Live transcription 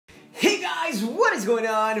guys, what is going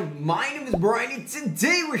on? My name is Brian and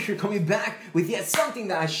today we're here coming back with yet something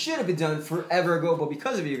that I should have been done forever ago, but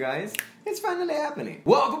because of you guys, it's finally happening.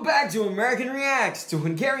 Welcome back to American Reacts to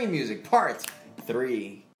Hungarian Music Part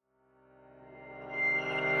 3.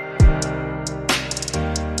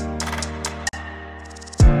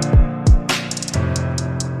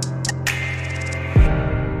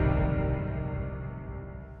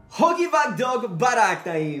 Hagivagdog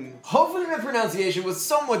barátaim. Hopefully my pronunciation was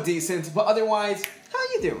somewhat decent, but otherwise, how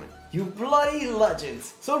you doing? You bloody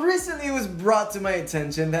legends. So recently it was brought to my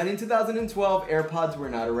attention that in 2012 AirPods were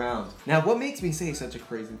not around. Now what makes me say such a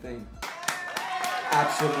crazy thing?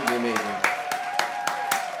 Absolutely amazing.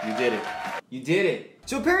 You did it. You did it.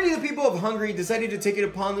 So apparently the people of Hungary decided to take it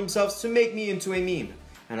upon themselves to make me into a meme.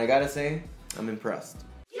 And I gotta say, I'm impressed.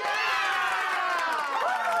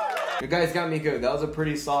 You guys got me good. That was a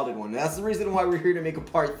pretty solid one. That's the reason why we're here to make a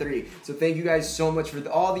part 3. So thank you guys so much for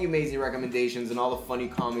all the amazing recommendations and all the funny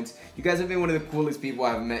comments. You guys have been one of the coolest people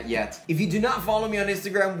I've met yet. If you do not follow me on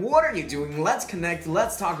Instagram, what are you doing? Let's connect.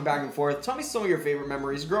 Let's talk back and forth. Tell me some of your favorite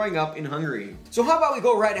memories growing up in Hungary. So how about we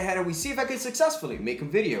go right ahead and we see if I can successfully make a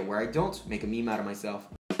video where I don't make a meme out of myself.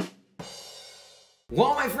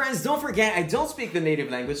 Well, my friends, don't forget, I don't speak the native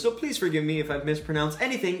language, so please forgive me if I've mispronounced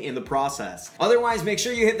anything in the process. Otherwise, make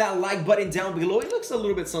sure you hit that like button down below. It looks a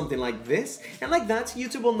little bit something like this, and like that,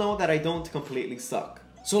 YouTube will know that I don't completely suck.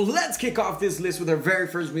 So let's kick off this list with our very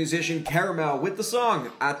first musician, Kelemen, with the song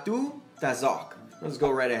Eckü Tazok. Let's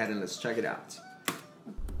go right ahead and let's check it out.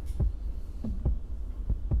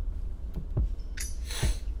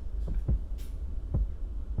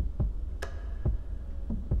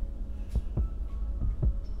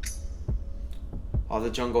 All the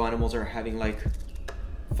jungle animals are having like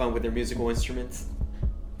fun with their musical instruments.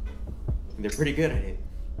 And they're pretty good at it.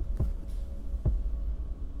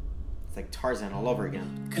 It's like Tarzan all over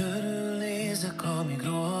again.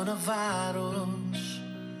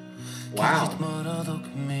 Wow.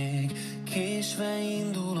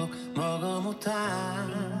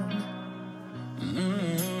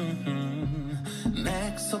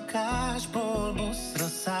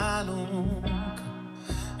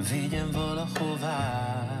 Vigyen valahová,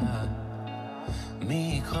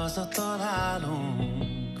 míg hazatalálunk.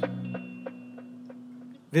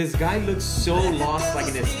 This guy looks so lost, like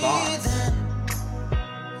in his thoughts.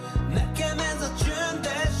 Nekem ez a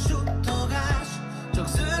csöndes suttogás, csak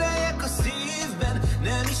zörejek a szívben,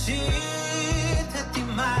 nem is értheti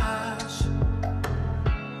más.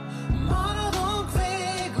 Maradunk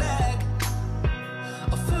végleg,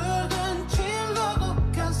 a földön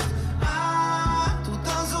csillagok közt.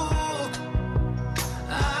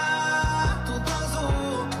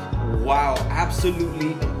 Wow,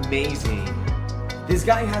 absolutely amazing. This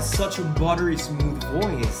guy has such a buttery smooth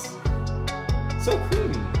voice. So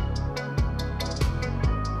creamy.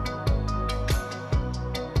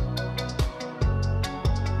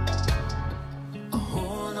 A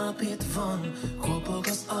holnap itt van, kopog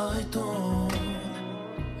az ajtón.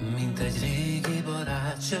 Mint egy régi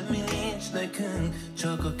barát, semmi nincs nekünk,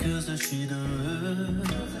 csak a közös idő.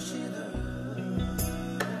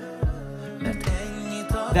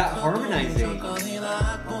 That harmonizing.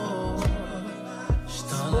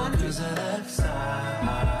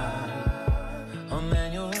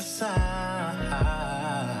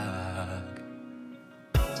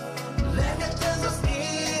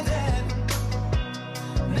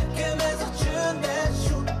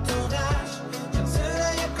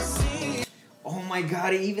 Oh my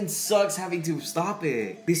god, it even sucks having to stop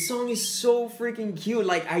it. This song is so freaking cute.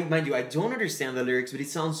 Like, mind you, I don't understand the lyrics, but it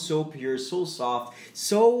sounds so pure, so soft,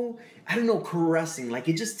 so, I don't know, caressing. Like,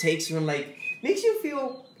 it just takes you and, like, makes you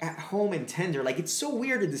feel at home and tender. Like, it's so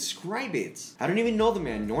weird to describe it. I don't even know the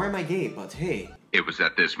man, nor am I gay, but hey. It was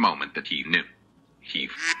at this moment that he knew. He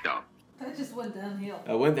f***ed up. That just went downhill.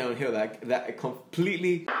 I went downhill. That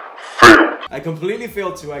completely... I completely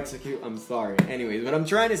failed to execute. I'm sorry. Anyways, what I'm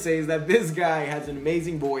trying to say is that this guy has an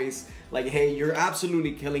amazing voice. Like, hey, you're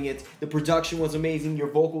absolutely killing it. The production was amazing, your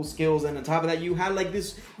vocal skills, and on top of that, you had like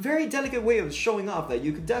this very delicate way of showing off that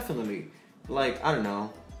you could definitely, like, I don't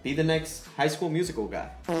know, be the next High School Musical guy.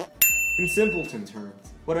 In simpleton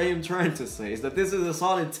terms, what I am trying to say is that this is a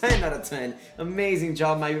solid 10 out of 10. Amazing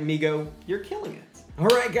job, my amigo. You're killing it.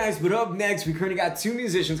 Alright guys, but up next, we currently got 2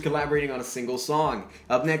 musicians collaborating on a single song.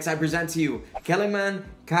 Up next, I present to you Kelemen,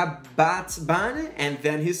 Kabátban, and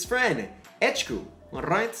then his friend, Eckü.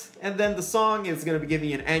 Alright? And then the song is going to be giving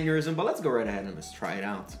you an aneurysm, but let's go right ahead and let's try it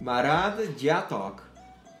out. Maradjatok,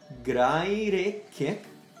 grajrekek.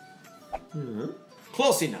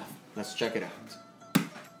 Close enough. Let's check it out.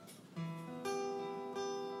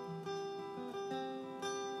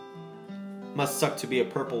 Must suck to be a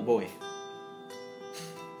purple boy.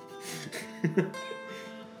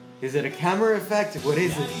 Is it a camera effect? What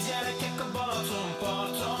is it?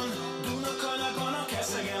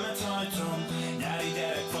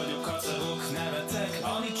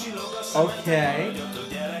 Okay.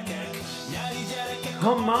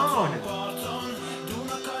 Come on.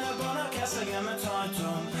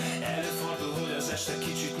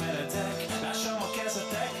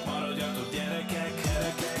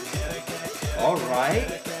 All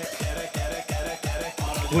right.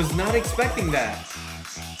 Was not expecting that.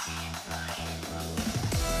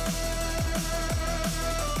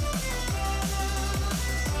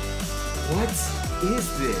 What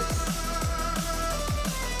is this?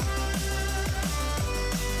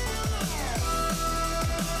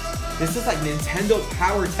 This is like Nintendo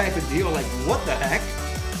Power type of deal. Like, what the heck?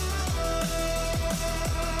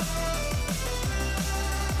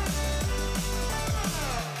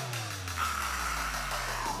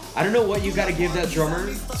 I don't know what you gotta give that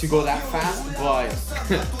drummer to go that fast, but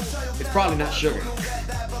it's probably not sugar.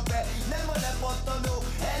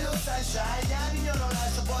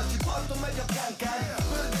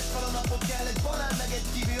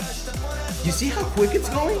 You see how quick it's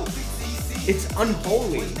going? It's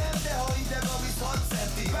unholy.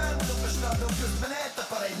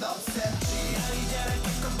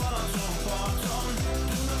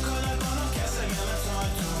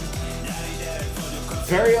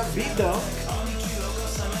 Very upbeat though.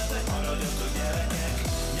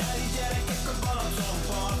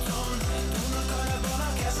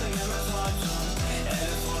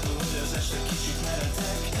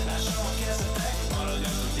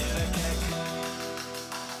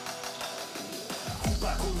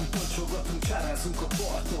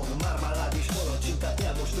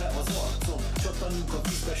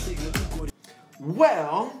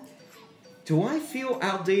 Well, do I feel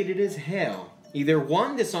outdated as hell? Either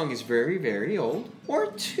one, this song is very, very old,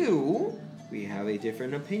 or two, we have a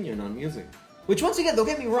different opinion on music. Which, once again, don't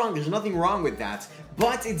get me wrong, there's nothing wrong with that,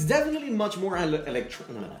 but it's definitely much more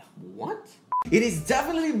what? It is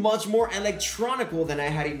definitely much more electronical than I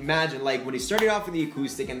had imagined. Like, when he started off with the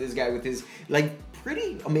acoustic and this guy with his, like,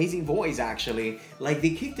 pretty amazing voice, actually. Like,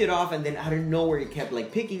 they kicked it off and then out of nowhere it kept,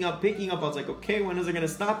 like, picking up. I was like, okay, when is it gonna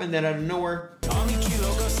stop? And then out of nowhere...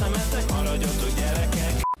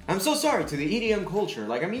 I'm so sorry to the EDM culture.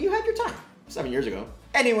 Like, I mean, you had your time 7 years ago.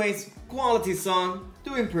 Anyways, quality song,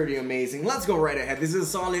 doing pretty amazing. Let's go right ahead. This is a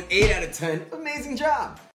solid 8 out of 10. Amazing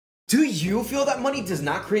job. Do you feel that money does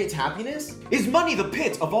not create happiness? Is money the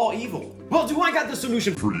pit of all evil? Well, do I got the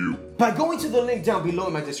solution for you? By going to the link down below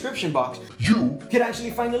in my description box, you can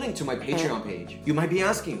actually find a link to my Patreon page. You might be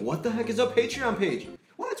asking, what the heck is a Patreon page?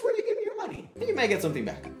 Well, it's where you give me your money, and you might get something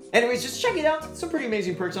back. Anyways, just check it out. Some pretty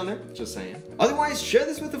amazing perks on there, just saying. Otherwise, share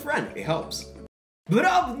this with a friend. It helps. But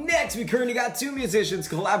up next, we currently got two musicians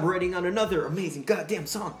collaborating on another amazing goddamn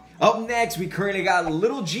song. Up next, we currently got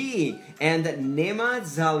LIL G and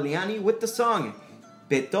NEMAZALÁNY with the song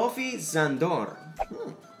Betofi Zandor.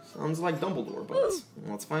 Sounds like Dumbledore, but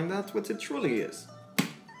let's find out what it truly is.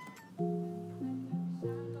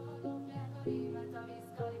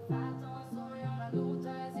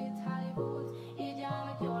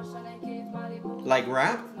 Like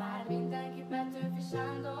rap?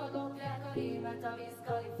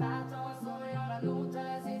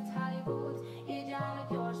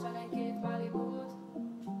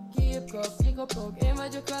 Én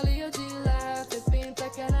vagyok a LIL G, lehet, hogy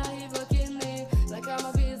pénteken elhívlak inni. Nekem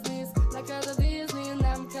a business, neked a Disney.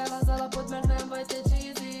 Nem kell az alapod, mert nem vagy te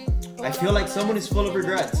cheesy. I feel like someone is full of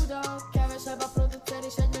regrets. Kevesebb a producer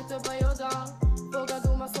és egyre több a joda.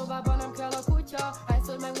 Fogadom a szobában, nem kell a kutya.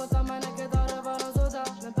 Hányszor megmondtam már neked, arra van az oda.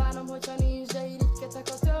 Nem bánom, hogyha nincs, de irigykedtek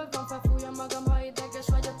a töltben. Felfújjam magam, ha ideges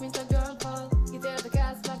vagyok, mint a gömbhal. Kit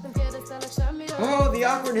érdekelsz, mert nem kérdeztelek semmiről. Oh, the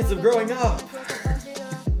awkwardness of growing up.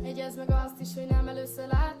 Jegyezd meg azt is, hogy nem először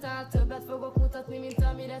láttál. Többet fogok mutatni, mint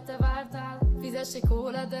amire te vártál. Fizess egy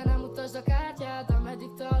kólát, de nem utasd a kártyád. Ameddig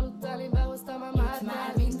te aludtál, én behoztam a mártát. Itt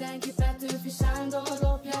már mindenki Petőfi Sándor.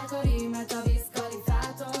 Lopják a rímet a Wiz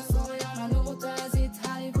Khalifától. Szóljon a nóta, ez itt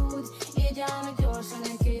Hollywood. Így állnak gyorsan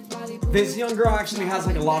egy-két Malibu. This young girl actually has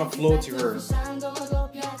like a lot of flow to her.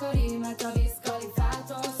 Lopják a rímet a Wiz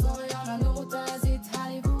Khalifától. Szóljon a nóta, ez itt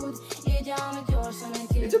Hollywood. Így állnak gyorsan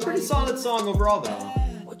egy-két It's a pretty solid song overall though.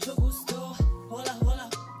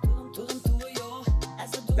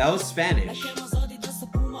 That was Spanish.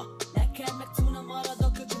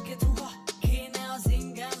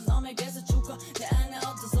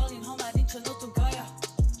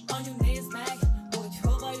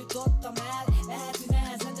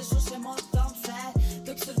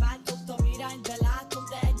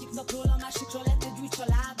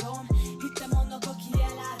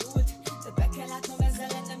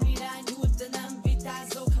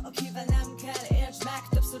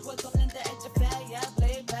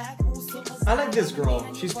 like this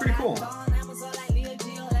girl. She's pretty cool.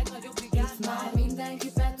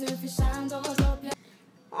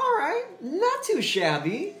 Alright, not too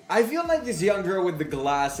shabby. I feel like this young girl with the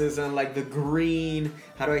glasses and like the green,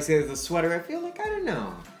 how do I say this, the sweater, I feel like, I don't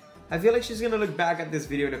know. I feel like she's gonna look back at this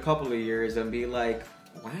video in a couple of years and be like,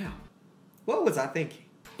 wow, what was I thinking?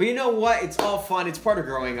 But you know what? It's all fun. It's part of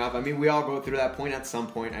growing up. I mean, we all go through that point at some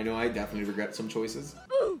point. I know I definitely regret some choices.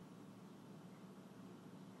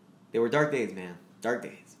 They were dark days, man. Dark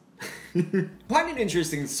days. Quite an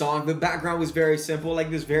interesting song. The background was very simple, like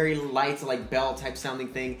this very light, like bell type sounding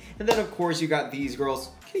thing. And then of course you got these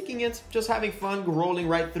girls kicking it, just having fun, rolling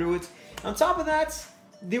right through it. On top of that,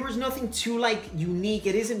 there was nothing too like unique.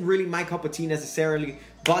 It isn't really my cup of tea necessarily,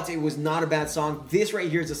 but it was not a bad song. This right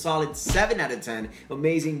here is a solid 7 out of 10.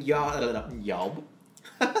 Amazing yob.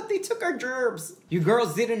 They took our gerbs. You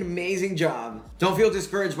girls did an amazing job. Don't feel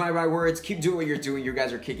discouraged by my words. Keep doing what you're doing. You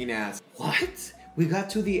guys are kicking ass. What? We got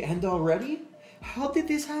to the end already? How did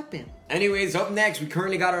this happen? Anyways, up next, we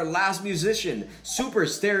currently got our last musician,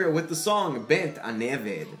 SuperStereo, with the song Bent a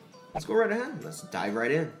Neved. Let's go right ahead. Let's dive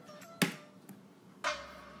right in.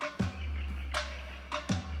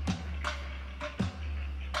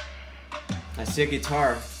 I see a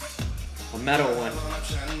guitar, a metal one.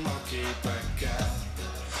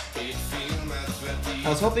 I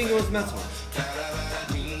was hoping it was metal.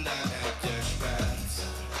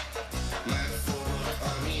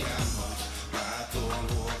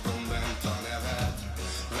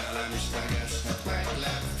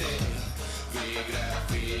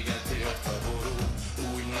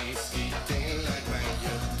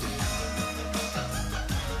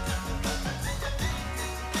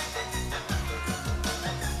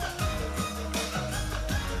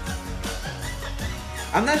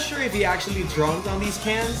 I'm not sure if he actually drummed on these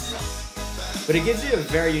cans, but it gives you a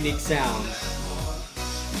very unique sound.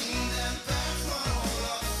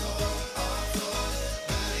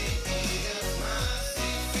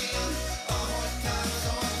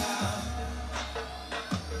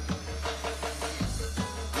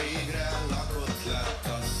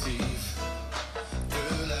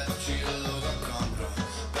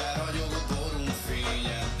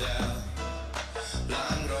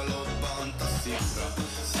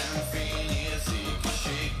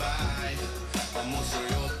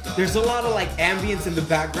 There's a lot of like ambience in the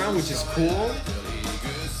background, which is cool.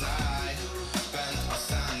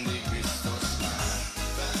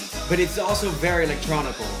 But it's also very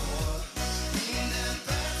electronical.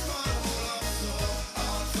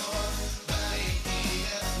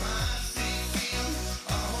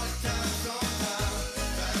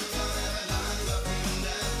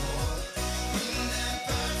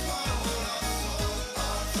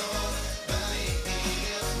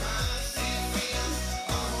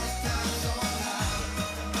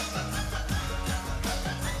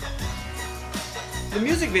 The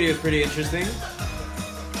music video is pretty interesting.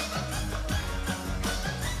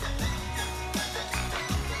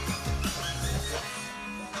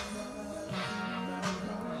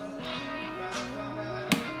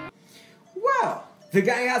 Wow! The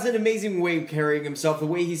guy has an amazing way of carrying himself. The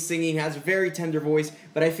way he's singing has a very tender voice,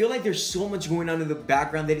 but I feel like there's so much going on in the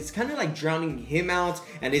background that it's kind of like drowning him out,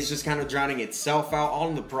 and it's just kind of drowning itself out all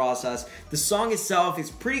in the process. The song itself is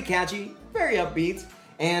pretty catchy, very upbeat.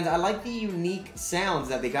 And I like the unique sounds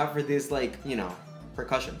that they got for this, like, you know,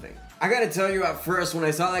 percussion thing. I gotta tell you, at first, when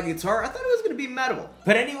I saw that guitar, I thought it was gonna be metal.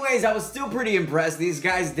 But anyways, I was still pretty impressed. These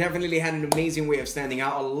guys definitely had an amazing way of standing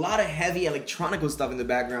out. A lot of heavy electronical stuff in the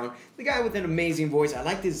background. The guy with an amazing voice. I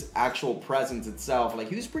liked his actual presence itself. Like,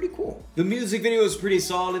 he was pretty cool. The music video was pretty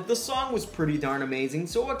solid. The song was pretty darn amazing.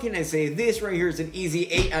 So what can I say? This right here is an easy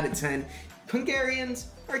 8 out of 10. Hungarians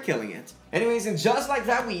are killing it. Anyways, and just like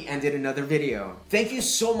that, we ended another video. Thank you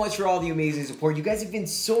so much for all the amazing support. You guys have been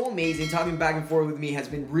so amazing. Talking back and forth with me has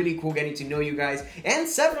been really cool, getting to know you guys. And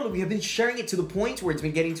several of you have been sharing it to the point where it's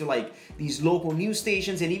been getting to like these local news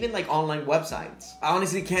stations and even like online websites. I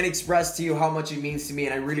honestly can't express to you how much it means to me,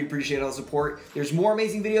 and I really appreciate all the support. There's more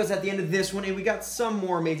amazing videos at the end of this one, and we got some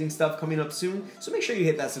more amazing stuff coming up soon. So make sure you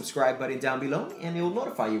hit that subscribe button down below, and it will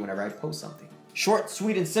notify you whenever I post something. Short,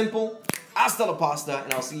 sweet, and simple. Hasta la pasta,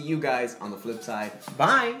 and I'll see you guys on the flip side.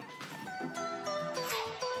 Bye!